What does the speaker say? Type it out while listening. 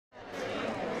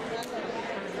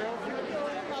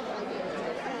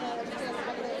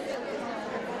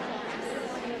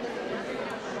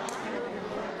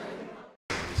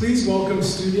Please welcome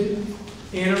student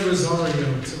Anna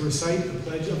Rosario to recite the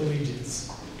Pledge of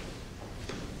Allegiance.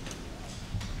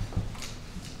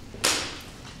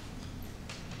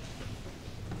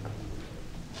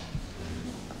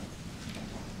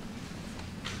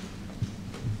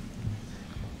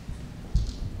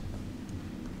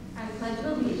 I pledge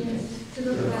allegiance to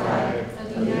the flag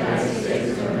of the United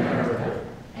States of America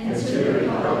and to the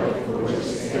republic for which it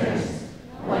stands,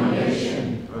 one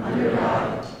nation, under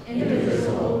God,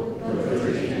 indivisible, with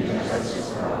liberty and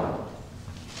justice for all.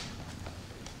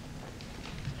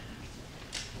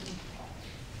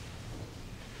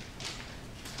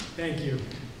 Thank you.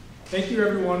 Thank you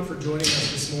everyone for joining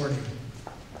us this morning.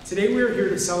 Today we are here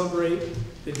to celebrate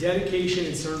the dedication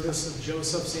and service of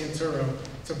Joseph Santoro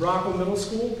to Broughal Middle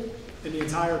School and the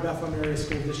entire Bethlehem Area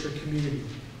School District community.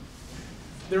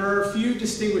 There are a few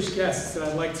distinguished guests that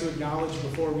I'd like to acknowledge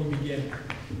before we begin.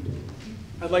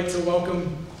 I'd like to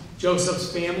welcome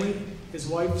Joseph's family, his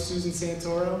wife Susan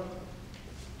Santoro,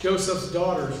 Joseph's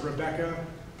daughters Rebecca,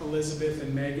 Elizabeth,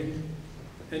 and Megan,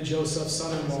 and Joseph's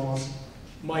son-in-laws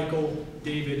Michael,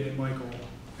 David, and Michael,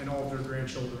 and all of their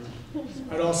grandchildren.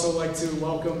 I'd also like to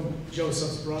welcome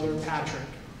Joseph's brother Patrick.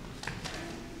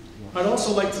 I'd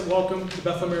also like to welcome the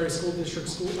Bethlehem Area School District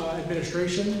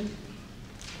Administration,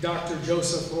 Dr.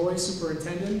 Joseph Roy,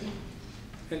 Superintendent,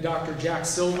 and Dr. Jack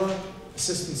Silva,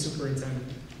 Assistant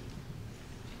Superintendent.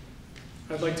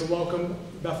 I'd like to welcome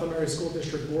Bethlehem Area School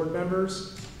District Board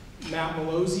members, Matt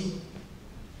Malozzi,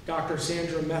 Dr.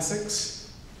 Sandra Messick,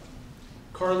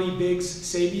 Carly Biggs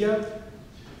Sabia,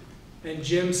 and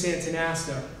Jim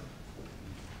Santanasta.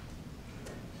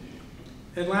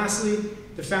 And lastly,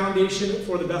 the Foundation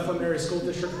for the Bethlehem Area School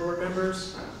District Board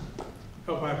members.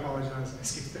 Oh, I apologize, I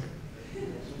skipped there.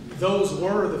 Those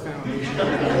were the foundation.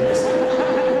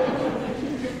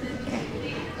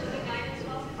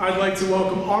 I'd like to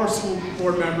welcome our school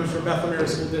board members for Bethlehem Area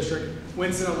School District,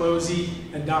 Winston Alozzi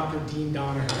and Dr. Dean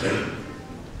Donaher.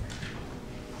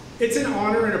 It's an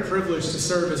honor and a privilege to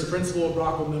serve as principal of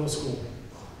Broughal Middle School.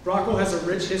 Broughal has a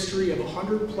rich history of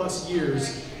 100+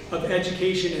 years of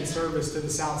education and service to the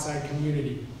Southside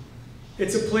community.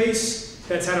 It's a place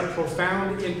that's had a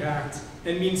profound impact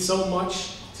and means so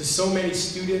much to so many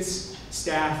students,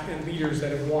 staff, and leaders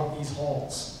that have walked these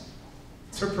halls.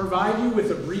 To provide you with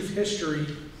a brief history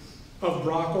of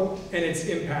Broughal and its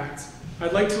impact,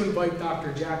 I'd like to invite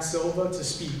Dr. Jack Silva to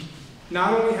speak.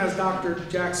 Not only has Dr.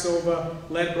 Jack Silva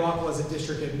led Broughal as a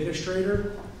district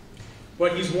administrator,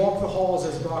 but he's walked the halls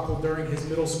as Broughal during his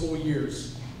middle school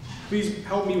years. Please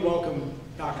help me welcome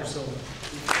Dr. Silva.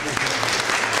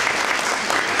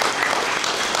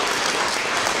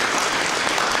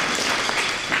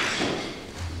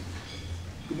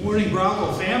 Good morning,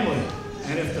 Broughal family.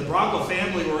 And if the Broughal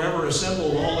family were ever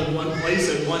assembled all in one place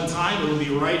at one time, it would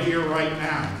be right here, right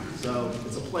now. So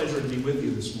it's a pleasure to be with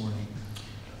you this morning.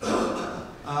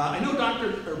 I know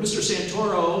Mr.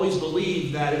 Santoro always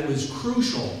believed that it was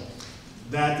crucial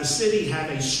that the city have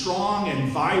a strong and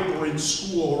vibrant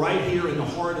school right here in the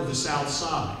heart of the South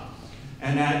Side,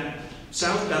 and that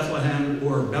South Bethlehem,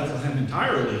 or Bethlehem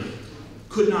entirely,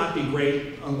 could not be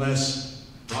great unless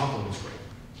Broughal was great.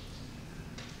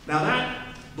 Now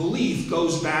that belief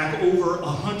goes back over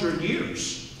 100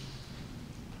 years.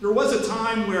 There was a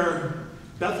time where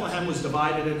Bethlehem was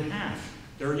divided in half.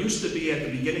 There used to be, at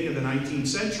the beginning of the 19th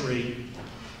century,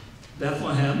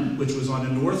 Bethlehem, which was on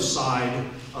the north side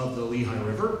of the Lehigh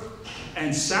River,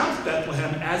 and South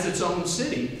Bethlehem as its own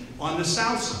city on the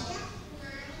south side.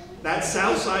 That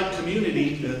south side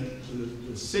community,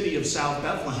 the city of South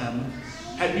Bethlehem,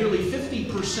 had nearly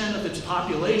 50% of its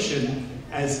population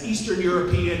as Eastern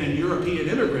European and European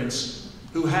immigrants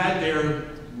who had their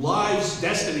lives'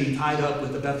 destiny tied up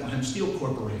with the Bethlehem Steel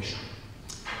Corporation.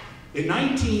 In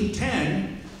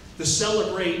 1910, to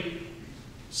celebrate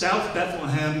South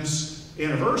Bethlehem's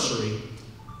anniversary,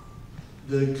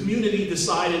 the community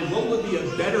decided what would be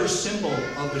a better symbol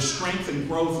of the strength and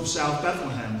growth of South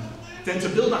Bethlehem than to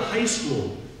build a high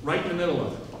school right in the middle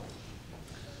of it.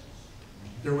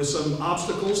 There was some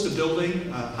obstacles to building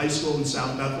a high school in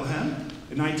South Bethlehem.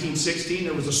 In 1916,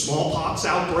 there was a smallpox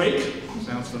outbreak.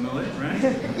 Sounds familiar, right?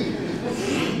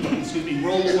 Excuse me,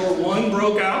 World War I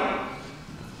broke out.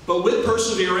 But with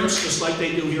perseverance, just like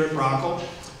they do here at Broughal,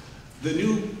 the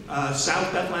new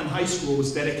South Bethlehem High School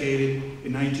was dedicated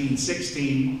in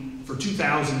 1916 for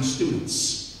 2,000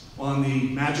 students on the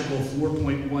magical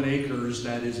 4.1 acres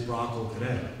that is Broughal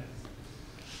today.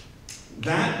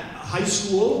 That high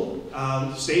school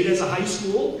stayed as a high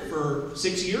school for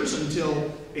 6 years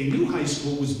until a new high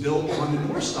school was built on the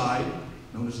north side,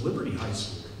 known as Liberty High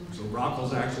School. So Broughal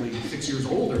is actually 6 years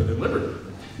older than Liberty.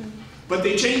 But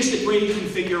they changed the grade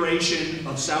configuration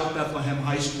of South Bethlehem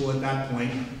High School at that point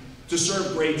to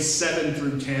serve grades 7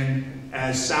 through 10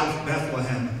 as South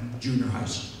Bethlehem Junior High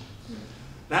School.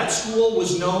 That school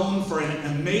was known for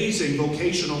an amazing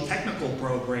vocational technical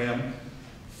program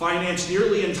financed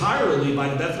nearly entirely by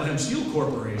the Bethlehem Steel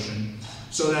Corporation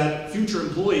so that future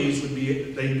employees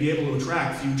they'd be able to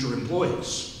attract future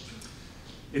employees.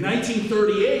 In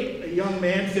 1938, a young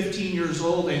man, 15 years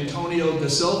old, Antonio da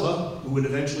Silva, who would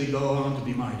eventually go on to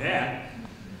be my dad,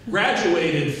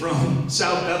 graduated from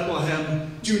South Bethlehem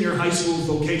Junior High School's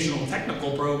vocational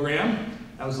technical program.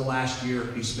 That was the last year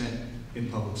he spent in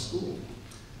public school.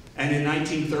 And in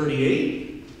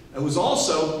 1938, it was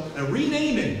also a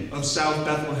renaming of South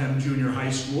Bethlehem Junior High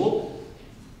School,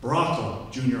 Broughal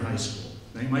Junior High School.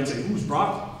 Now you might say, who's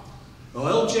Broughal? Well,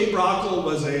 L.J. Broughal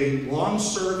was a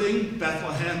long-serving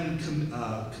Bethlehem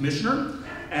commissioner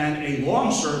and a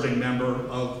long-serving member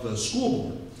of the school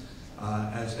board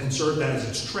and served as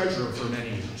its treasurer for many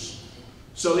years.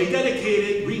 So they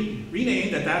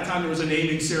renamed, at that time there was a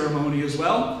naming ceremony as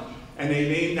well, and they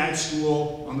named that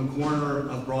school on the corner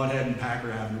of Broadhead and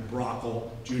Packard Avenue,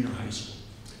 Broughal Junior High School.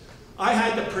 I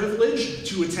had the privilege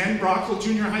to attend Broughal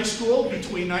Junior High School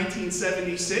between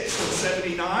 1976 and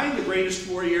 79, the greatest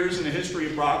 4 years in the history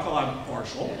of Broughal. I'm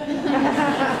partial.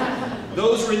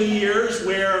 Those were the years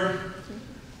where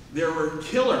there were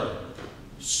killer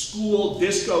school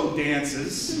disco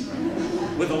dances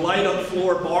with a light-up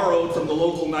floor borrowed from the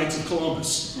local Knights of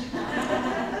Columbus.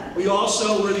 We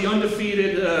also were the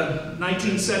undefeated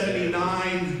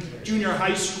 1979 junior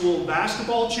high school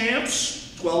basketball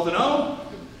champs, 12-0,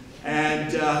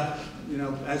 and you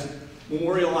know, as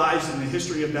memorialized in the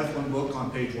History of Bethlehem book on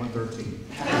page 113.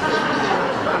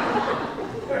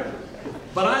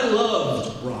 But I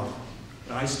loved Broughal,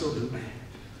 and I still do.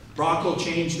 Broughal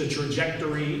changed the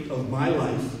trajectory of my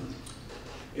life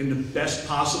in the best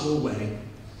possible way,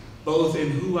 both in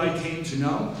who I came to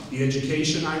know, the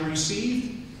education I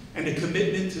received, and a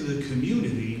commitment to the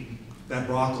community that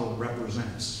Broughal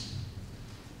represents.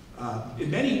 In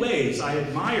many ways, I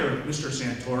admire Mr.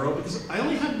 Santoro because I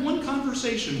only had one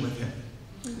conversation with him.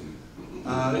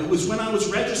 It was when I was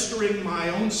registering my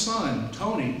own son,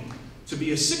 Tony, to be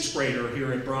a 6th grader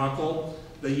here at Broughal,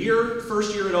 the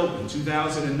first year it opened,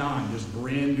 2009, this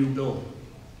brand new building.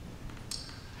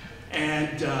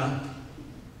 And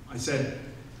I said,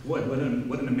 boy, what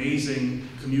an amazing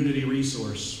community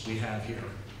resource we have here.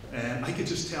 And I could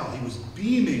just tell he was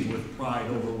beaming with pride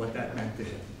over what that meant to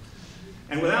him.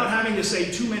 And without having to say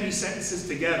too many sentences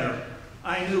together,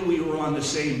 I knew we were on the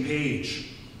same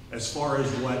page as far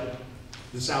as what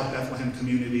the South Bethlehem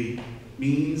community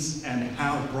means and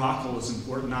how Broughal is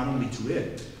important not only to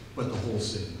it, but the whole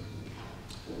city.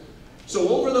 So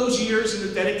over those years in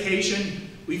the dedication,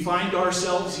 we find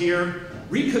ourselves here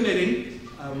recommitting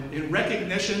in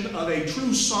recognition of a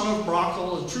true son of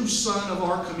Broughal, a true son of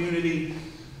our community.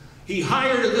 He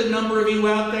hired a good number of you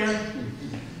out there.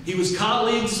 He was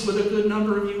colleagues with a good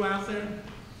number of you out there.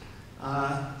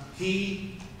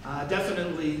 He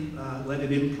definitely led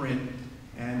an imprint,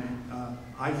 and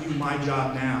I view my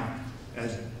job now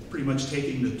as pretty much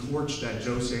taking the torch that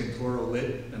Joe Santoro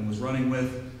lit and was running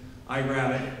with. I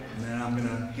grab it, and then I'm going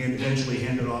to eventually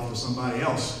hand it off to somebody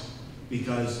else,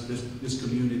 because this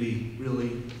community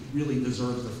really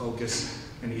deserves the focus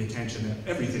and the attention and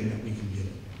everything that we can give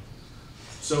it.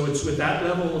 So it's with that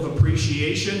level of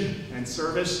appreciation and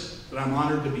service that I'm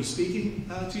honored to be speaking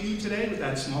to you today with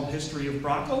that small history of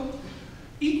Broughal.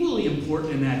 Equally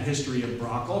important in that history of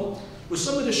Broughal was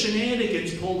some of the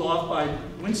shenanigans pulled off by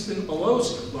Winston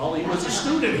Pelosi while he was a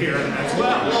student here as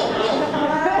well.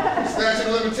 Whoa. Statute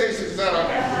of limitations, is that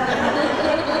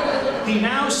okay? He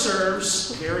now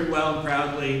serves very well and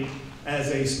proudly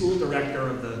as a school director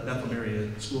of the Bethlehem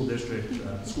Area School District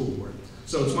School Board.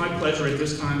 So it's my pleasure at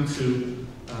this time to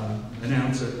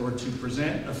announce it or to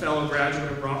present a fellow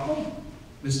graduate of Broughal,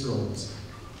 Mr. Olds.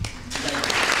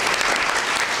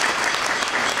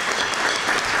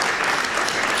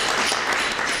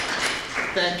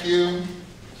 Thank you,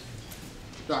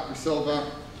 Dr.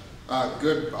 Silva.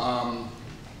 Good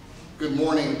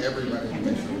morning, everybody.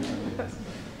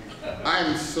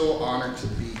 I'm so honored to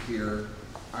be here.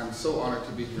 I'm so honored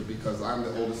to be here because I'm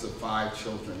the oldest of 5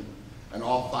 children, and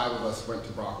all 5 of us went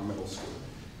to Broughal Middle School.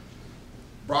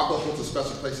 Broughal holds a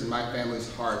special place in my family's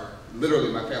heart.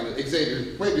 Literally, my family.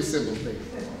 Xavier, wave your cymbals, baby.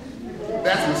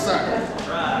 That's my son.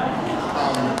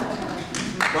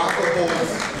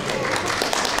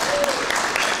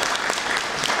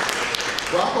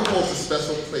 Broughal holds a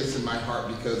special place in my heart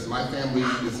because my family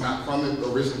is not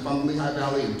originally from the Lehigh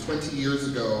Valley, and 20 years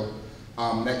ago,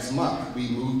 next month, we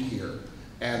moved here.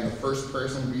 And the first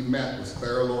person we met was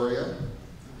Clara Loria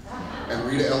and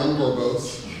Rita Ellen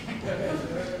Borbos.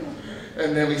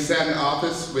 And then we sat in the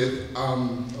office with,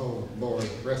 oh Lord,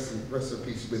 rest in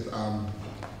peace, with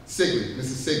Sigley,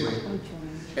 Mrs. Sigley.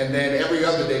 And then every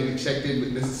other day we checked in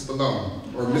with Mrs. Spallone,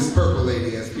 or Miss Purple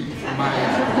Lady, as people from my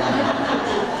age.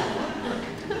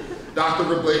 Dr.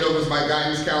 Robledo was my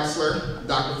guidance counselor.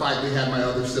 Dr. Feigley had my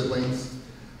other siblings.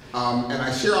 And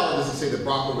I share all of this to say that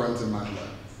Broughal runs in my blood.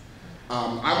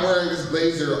 I'm wearing this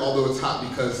blazer, although it's hot,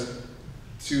 because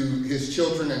to his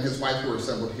children and his wife who are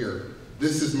assembled here,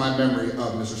 this is my memory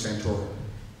of Mr. Santoro.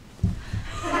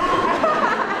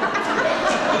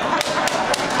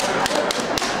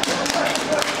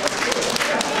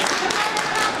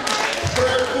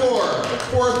 Third floor,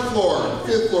 fourth floor,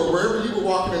 fifth floor, wherever you were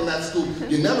walking in that school,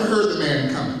 you never heard the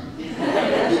man coming.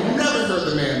 You never heard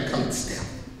the man coming still.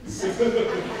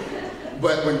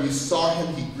 But when you saw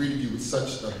him, he greeted you with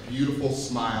such a beautiful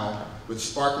smile, with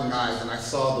sparkling eyes, and I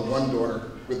saw the one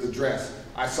daughter with the dress.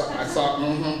 I saw,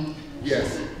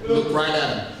 yes, looked right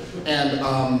at him. And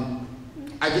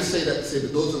I just say that to say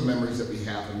that those are the memories that we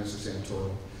have of Mr.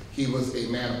 Santoro. He was a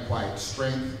man of quiet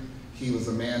strength. He was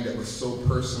a man that was so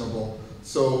personable.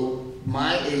 So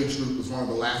my age group was one of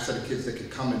the last set of kids that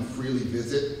could come and freely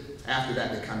visit. After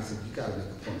that, they kind of said, you gotta make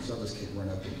a point, so this kid run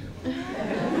up in here.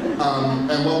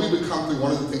 And when we would come through,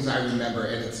 one of the things I remember,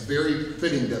 and it's very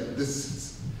fitting that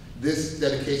this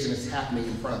dedication is happening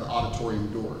in front of the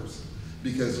auditorium doors,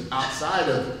 because outside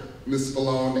of Ms.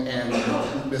 Spallone and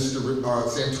Mr.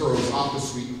 Santoro's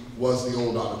office suite was the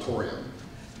old auditorium.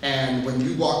 And when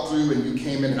you walked through and you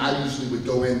came in, and I usually would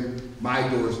go in my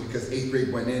doors because 8th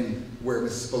grade went in where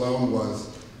Ms. Spallone was,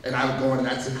 and I would go in and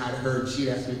I'd say hi to her, and she'd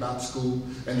ask me about school,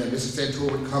 and then Mr. Santoro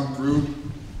would come through,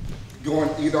 going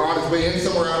either on his way in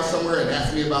somewhere, out somewhere, and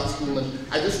ask me about school. And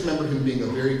I just remember him being a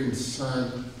very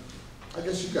concerned, I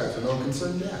guess you guys would know,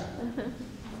 concerned dad.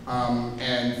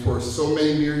 And for so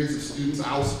many myriads of students,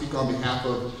 I'll speak on behalf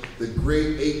of the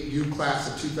grade 8U class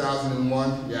of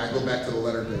 2001. Yeah, I go back to the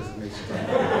letter designation.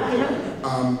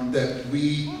 That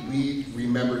we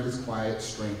remember his quiet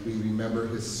strength. We remember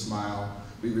his smile.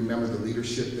 We remember the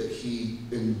leadership that he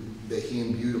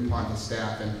imbued upon his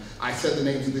staff. And I said the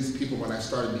names of these people when I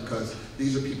started because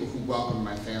these are people who welcomed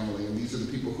my family, and these are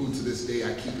the people who to this day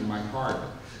I keep in my heart.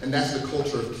 And that's the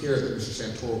culture of care that Mr.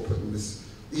 Santoro put in this,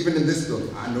 even in this building.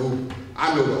 I know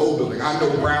the old building, I know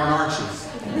the brown arches,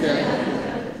 okay?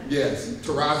 Yes,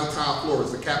 terrazzo tile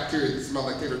floors, the cafeteria that smelled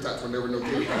like tater tots when there were no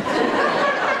tater tots.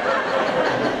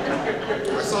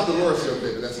 I saw Dolores the other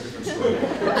day, but that's a different story.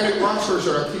 Anyway, long story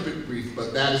short, I'll keep it brief,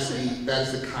 but that is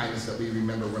the kindness that we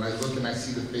remember. When I look and I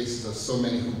see the faces of so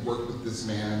many who worked with this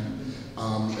man,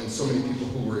 and so many people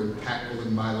who were impactful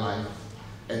in my life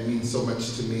and mean so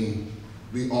much to me,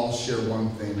 we all share one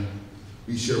thing.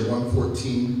 We share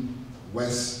 114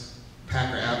 West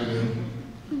Packer Avenue,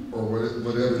 or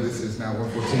whatever this is now,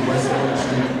 114 West Orange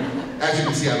Street. As you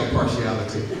can see, I have a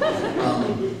partiality.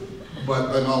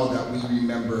 But in all of that, we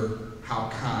remember how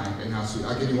kind and how sweet.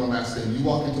 I'll give you one last thing. You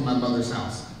walk into my mother's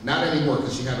house, not anymore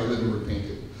because she had her living room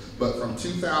painted, but from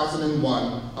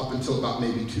 2001 up until about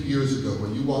maybe 2 years ago,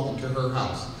 when you walked into her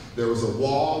house, there was a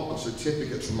wall of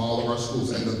certificates from all of our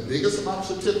schools, and the biggest amount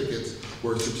of certificates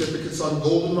were certificates on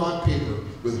goldenrod paper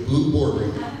with blue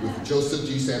bordering with Joseph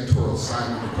G. Santoro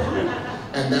signed on the corner.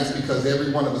 And that's because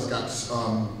every one of us got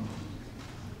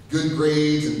good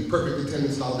grades and perfect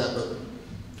attendance and all that, but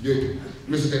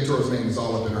Mr. Santoro's name is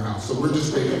all up in our house. So we're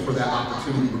just grateful for that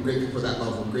opportunity. We're grateful for that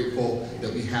love. We're grateful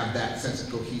that we have that sense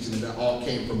of cohesion, and that all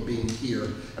came from being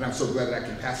here. And I'm so glad that I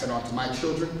can pass it on to my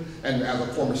children. And as a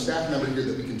former staff member here,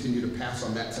 that we continue to pass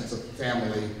on that sense of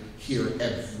family here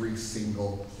every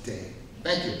single day.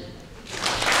 Thank you.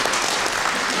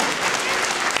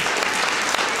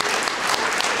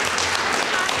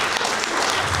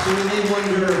 So you may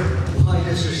wonder why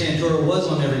Mr. Santoro was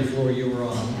on every floor you were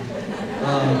on.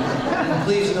 And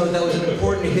please note that was an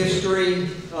important history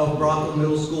of Broughal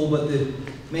Middle School, but the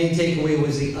main takeaway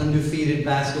was the undefeated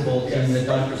basketball team that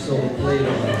Dr. Silva played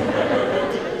on.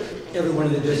 Everyone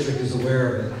in the district is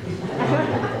aware of it.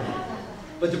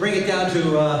 But to bring it down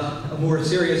to a more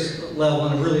serious level,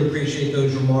 and I really appreciate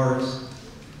those remarks,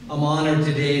 I'm honored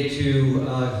today to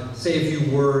say a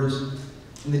few words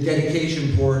in the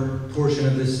dedication portion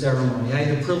of this ceremony. I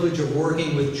had the privilege of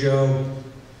working with Joe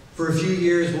for a few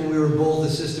years when we were both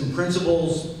assistant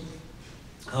principals.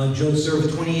 Joe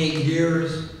served 28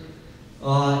 years,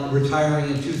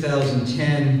 retiring in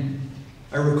 2010.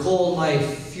 I recall my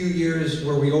few years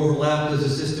where we overlapped as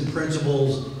assistant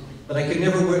principals, but I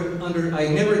never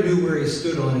knew where he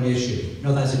stood on an issue.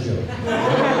 No, that's a joke.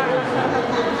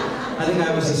 I think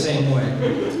I was the same way.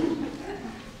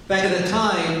 Back at the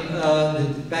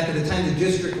time the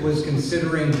district was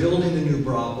considering building the new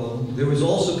Broughal, there was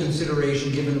also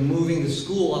consideration given to moving the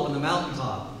school up on the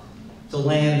mountaintop to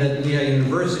land that Lehigh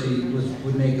University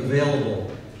would make available.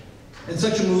 And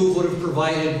such a move would have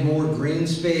provided more green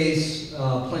space,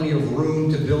 plenty of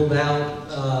room to build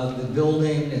out the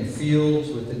building and fields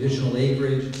with additional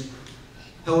acreage.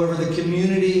 However, the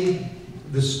community,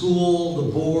 the school,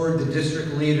 the board, the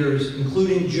district leaders,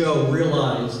 including Joe,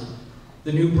 realized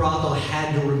the new Broughal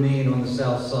had to remain on the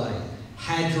south side,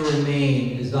 had to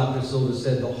remain, as Dr. Silva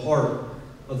said, the heart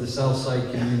of the south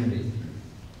side community.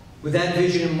 With that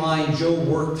vision in mind, Joe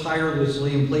worked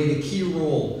tirelessly and played a key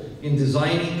role in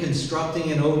designing,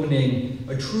 constructing, and opening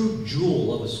a true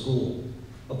jewel of a school,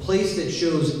 a place that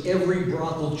shows every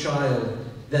Broughal child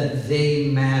that they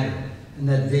matter and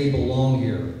that they belong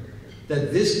here,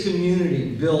 that this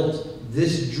community built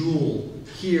this jewel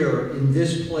here in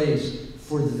this place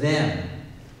for them,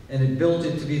 and it built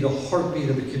it to be the heartbeat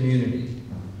of the community.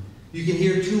 You can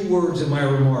hear two words in my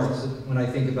remarks when I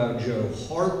think about Joe: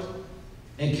 heart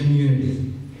and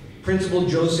community. Principal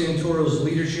Joe Santoro's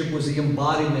leadership was the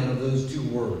embodiment of those two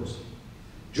words.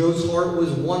 Joe's heart was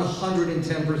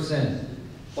 110%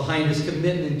 behind his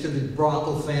commitment to the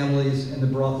Broughal families and the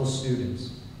Broughal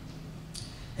students.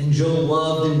 And Joe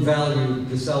loved and valued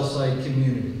the Southside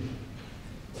community.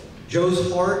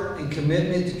 Joe's heart and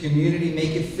commitment to community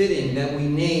make it fitting that we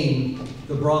name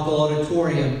the Broughal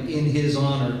Auditorium in his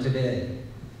honor today.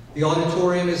 The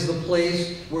auditorium is the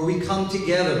place where we come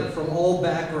together from all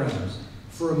backgrounds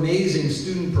for amazing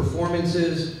student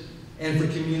performances and for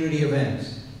community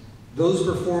events. Those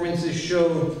performances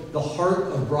show the heart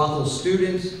of Broughal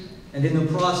students, and in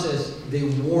the process, they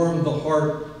warm the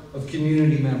heart of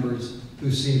community members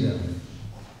who see them.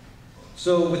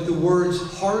 So with the words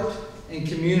heart and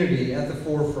community at the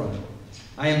forefront,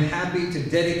 I am happy to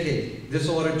dedicate this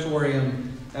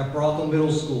auditorium at Broughal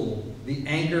Middle School, the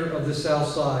anchor of the South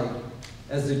Side,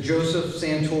 as the Joseph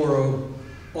Santoro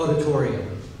Auditorium.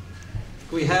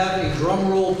 Can we have a drum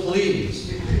roll,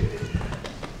 please?